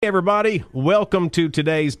Hey everybody, welcome to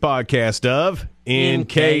today's podcast of In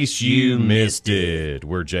Case You Missed It.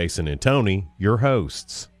 We're Jason and Tony, your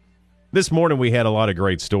hosts. This morning we had a lot of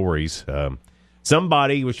great stories.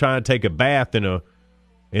 Somebody was trying to take a bath in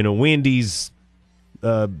a Wendy's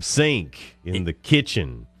sink in the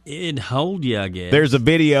kitchen. It'd hold you, I guess. There's a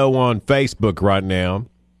video on Facebook right now,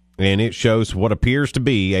 and it shows what appears to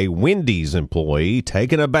be a Wendy's employee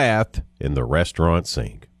taking a bath in the restaurant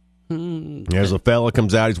sink. There's a fella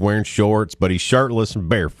comes out, he's wearing shorts, but he's shirtless and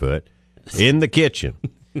barefoot in the kitchen.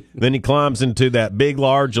 Then he climbs into that big,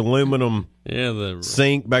 large aluminum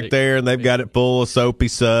sink back there, and they've got it full of soapy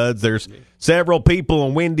suds. There's several people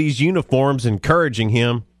in Wendy's uniforms encouraging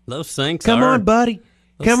him. Those sinks Come on, buddy.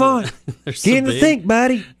 Come on. Get in the sink,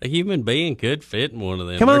 buddy. A human being could fit in one of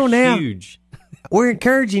them. Come on now. Huge. We're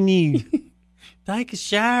encouraging you. Take a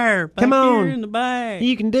shower. Come on. Here in the back.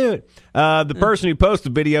 You can do it. The person who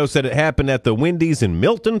posted the video said it happened at the Wendy's in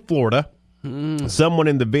Milton, Florida. Someone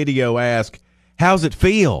in the video asked, "How's it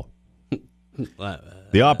feel?"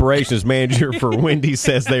 The operations manager for Wendy's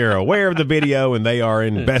says they are aware of the video and they are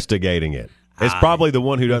investigating it. It's probably the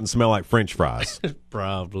one who doesn't smell like French fries.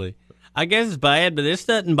 Probably. I guess it's bad, but this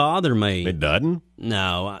doesn't bother me. It doesn't?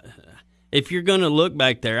 No. If you're going to look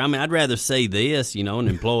back there, I mean, I'd rather see this, you know, an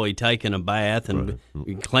employee taking a bath and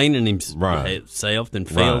cleaning himself than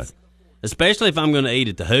filth. Right. Especially if I'm going to eat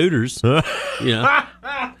at the Hooters. You know.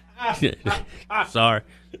 Sorry.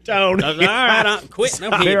 Tony. All right, quit.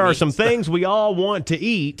 There are some things we all want to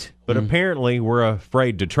eat, but apparently we're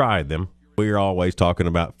afraid to try them. We're always talking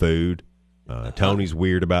about food. Tony's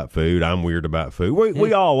weird about food. I'm weird about food.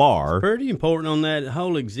 We all are. It's pretty important on that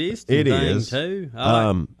whole existence thing, is. Too.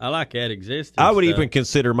 I like that existence. I would even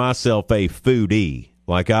consider myself a foodie.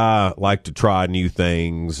 Like, I like to try new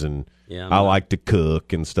things, and I like to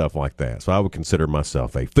cook and stuff like that. So I would consider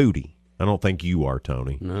myself a foodie. I don't think you are,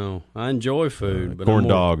 Tony. No, I enjoy food. But corn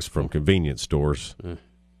dogs from convenience stores.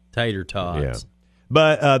 Tater tots. Yeah.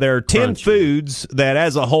 But there are 10 foods that,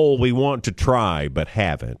 as a whole, we want to try but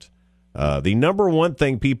haven't. The number one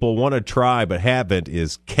thing people want to try but haven't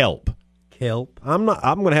is kelp. Kelp? I'm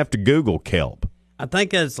going to have to Google kelp. I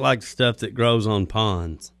think that's like stuff that grows on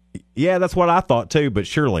ponds. Yeah, that's what I thought too, but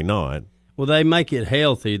surely not. Well, they make it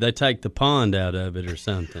healthy. They take the pond out of it or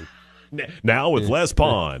something. Now with less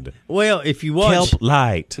pond. Well, if you watch Kelp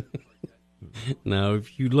Light. No,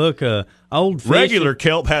 if you look old regular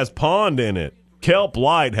kelp has pond in it. Kelp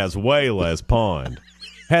Light has way less pond.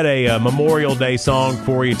 Had a Memorial Day song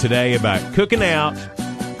for you today about cooking out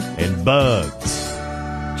and bugs.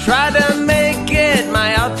 Try to make it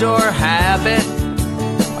my outdoor habit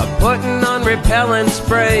of putting on repellent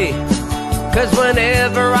spray. 'Cause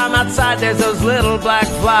whenever I'm outside there's those little black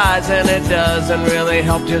flies, and it doesn't really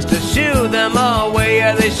help just to shoo them away.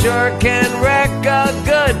 Yeah, they sure can wreck a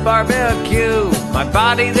good barbecue. My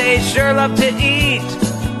body, they sure love to eat.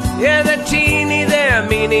 Yeah, they're teeny, they're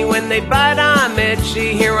meanie. When they bite, I'm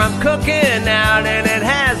itchy. Here I'm cooking out, and it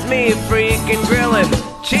has me freaking grilling.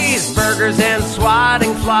 Cheeseburgers and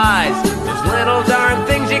swatting flies. Those little darn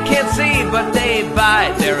things you can't see, but they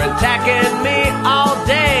bite. They're attacking me all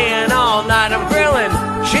day and all night. I'm grilling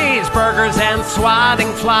cheeseburgers and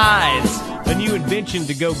swatting flies. A new invention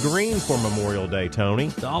to go green for Memorial Day, Tony.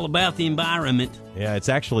 It's all about the environment. Yeah, it's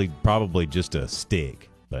actually probably just a stick.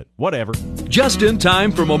 But whatever. Just in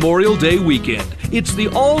time for Memorial Day weekend, it's the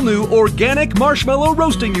all-new organic marshmallow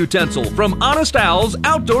roasting utensil from Honest Owl's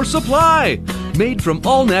Outdoor Supply. Made from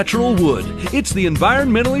all-natural wood, it's the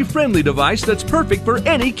environmentally friendly device that's perfect for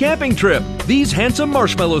any camping trip. These handsome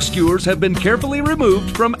marshmallow skewers have been carefully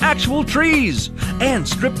removed from actual trees and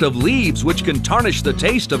stripped of leaves, which can tarnish the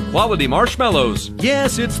taste of quality marshmallows.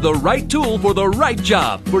 Yes, it's the right tool for the right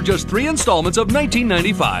job for just 3 installments of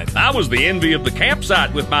 $19.95. I was the envy of the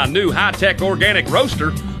campsite with my new high-tech organic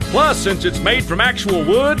roaster. Plus, since it's made from actual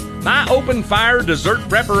wood, my open-fire dessert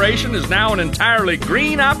preparation is now an entirely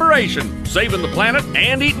green operation. Saving the planet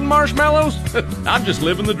and eating marshmallows? I'm just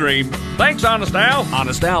living the dream. Thanks, Honest Owl.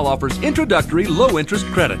 Honest Owl offers introductory low-interest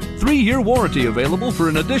credit. 3-year warranty available for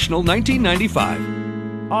an additional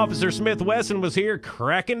 $19.95. Officer Smith Wesson was here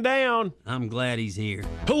cracking down. I'm glad he's here.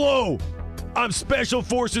 Hello. I'm Special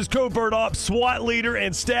Forces Covert Ops SWAT Leader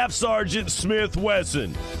and Staff Sergeant Smith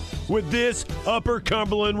Wesson with this Upper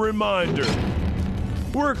Cumberland reminder.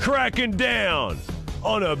 We're cracking down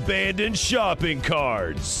on abandoned shopping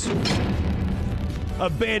carts.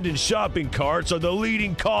 Abandoned shopping carts are the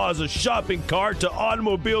leading cause of shopping cart to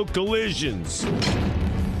automobile collisions.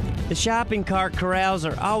 The shopping cart corrals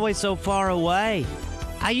are always so far away.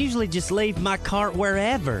 I usually just leave my cart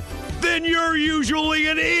wherever. Then you're usually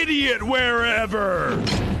an idiot wherever.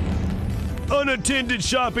 Unattended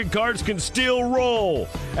shopping carts can still roll.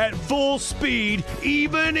 At full speed,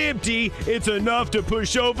 even empty, it's enough to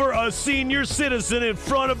push over a senior citizen in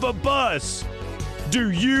front of a bus.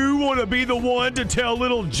 Do you want to be the one to tell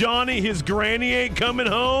little Johnny his granny ain't coming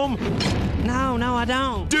home? No, I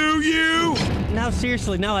don't. Do you? No,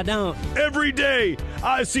 seriously, no, I don't. Every day,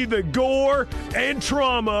 I see the gore and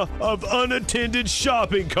trauma of unattended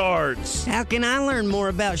shopping carts. How can I learn more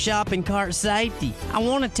about shopping cart safety? I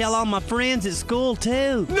want to tell all my friends at school,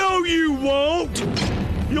 too. No, you won't!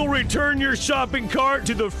 You'll return your shopping cart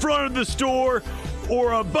to the front of the store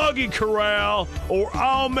or a buggy corral, or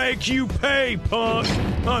I'll make you pay, punk.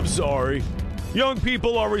 I'm sorry. Young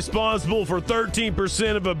people are responsible for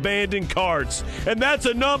 13% of abandoned carts, and that's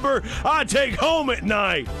a number I take home at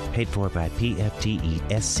night. Paid for by PFTE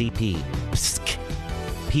SCP. Psst.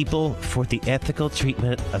 People for the Ethical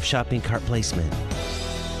Treatment of Shopping Cart Placement.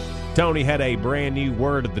 Tony had a brand new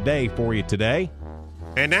word of the day for you today.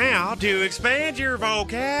 And now, to expand your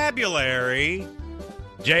vocabulary,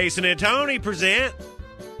 Jason and Tony present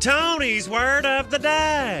Tony's Word of the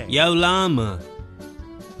Day. Yo llama.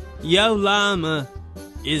 Yo llama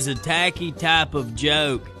is a tacky type of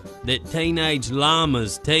joke that teenage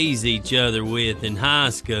llamas tease each other with in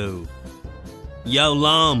high school. Yo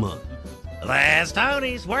llama. That's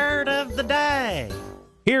Tony's Word of the Day.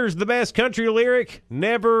 Here's the best country lyric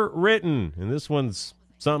never written, and this one's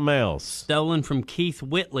something else. Stolen from Keith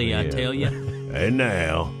Whitley, I tell you. And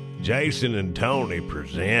now, Jason and Tony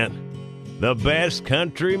present the best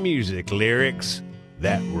country music lyrics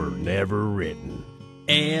that were never written.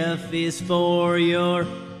 F is for your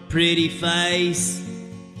pretty face.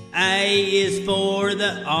 A is for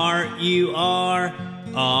the art you are.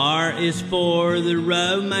 R is for the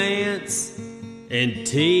romance. And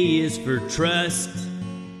T is for trust.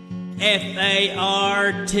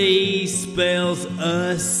 F-A-R-T spells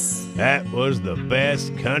us. That was the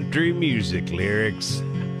best country music lyrics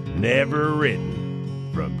never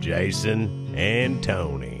written from Jason and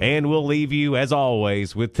Tony. And we'll leave you, as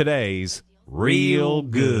always, with today's Real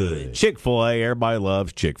Good. Chick-fil-A. Everybody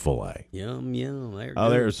loves Chick-fil-A. Yum, yum.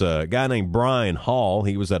 There's a guy named Brian Hall.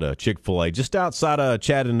 He was at a Chick-fil-A just outside of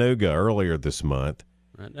Chattanooga earlier this month.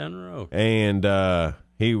 Right down the road. And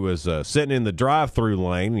he was sitting in the drive-through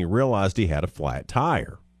lane, and he realized he had a flat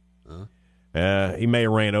tire. He may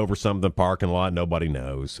have ran over some of the parking lot. Nobody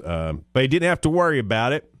knows. But he didn't have to worry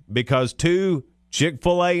about it because two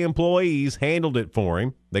Chick-fil-A employees handled it for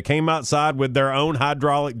him. They came outside with their own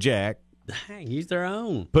hydraulic jack. Dang, use their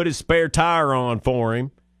own. Put his spare tire on for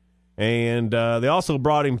him. And they also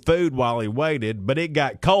brought him food while he waited, but it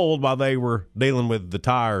got cold while they were dealing with the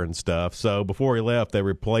tire and stuff. So before he left, they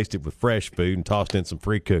replaced it with fresh food and tossed in some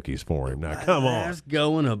free cookies for him. Now, come on. That's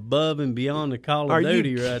going above and beyond the Call of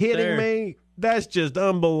Duty right there. Are you kidding me? That's just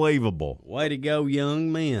unbelievable. Way to go,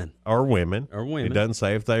 young men. Or women. Or women. It doesn't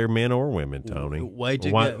say if they're men or women, Tony. Way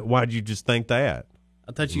to go. Why'd you just think that?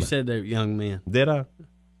 I thought you said they're young men. Did I?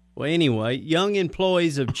 Well, anyway, young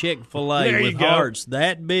employees of Chick-fil-A with hearts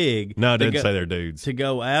that big. No, it didn't say they're dudes. To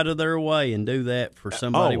go out of their way and do that for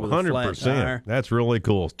somebody with 100%. A flat tire. That's really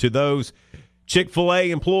cool. To those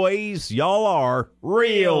Chick-fil-A employees, y'all are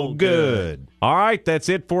real good. All right, that's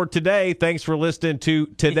it for today. Thanks for listening to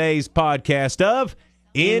today's podcast of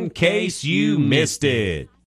In Case You Missed It.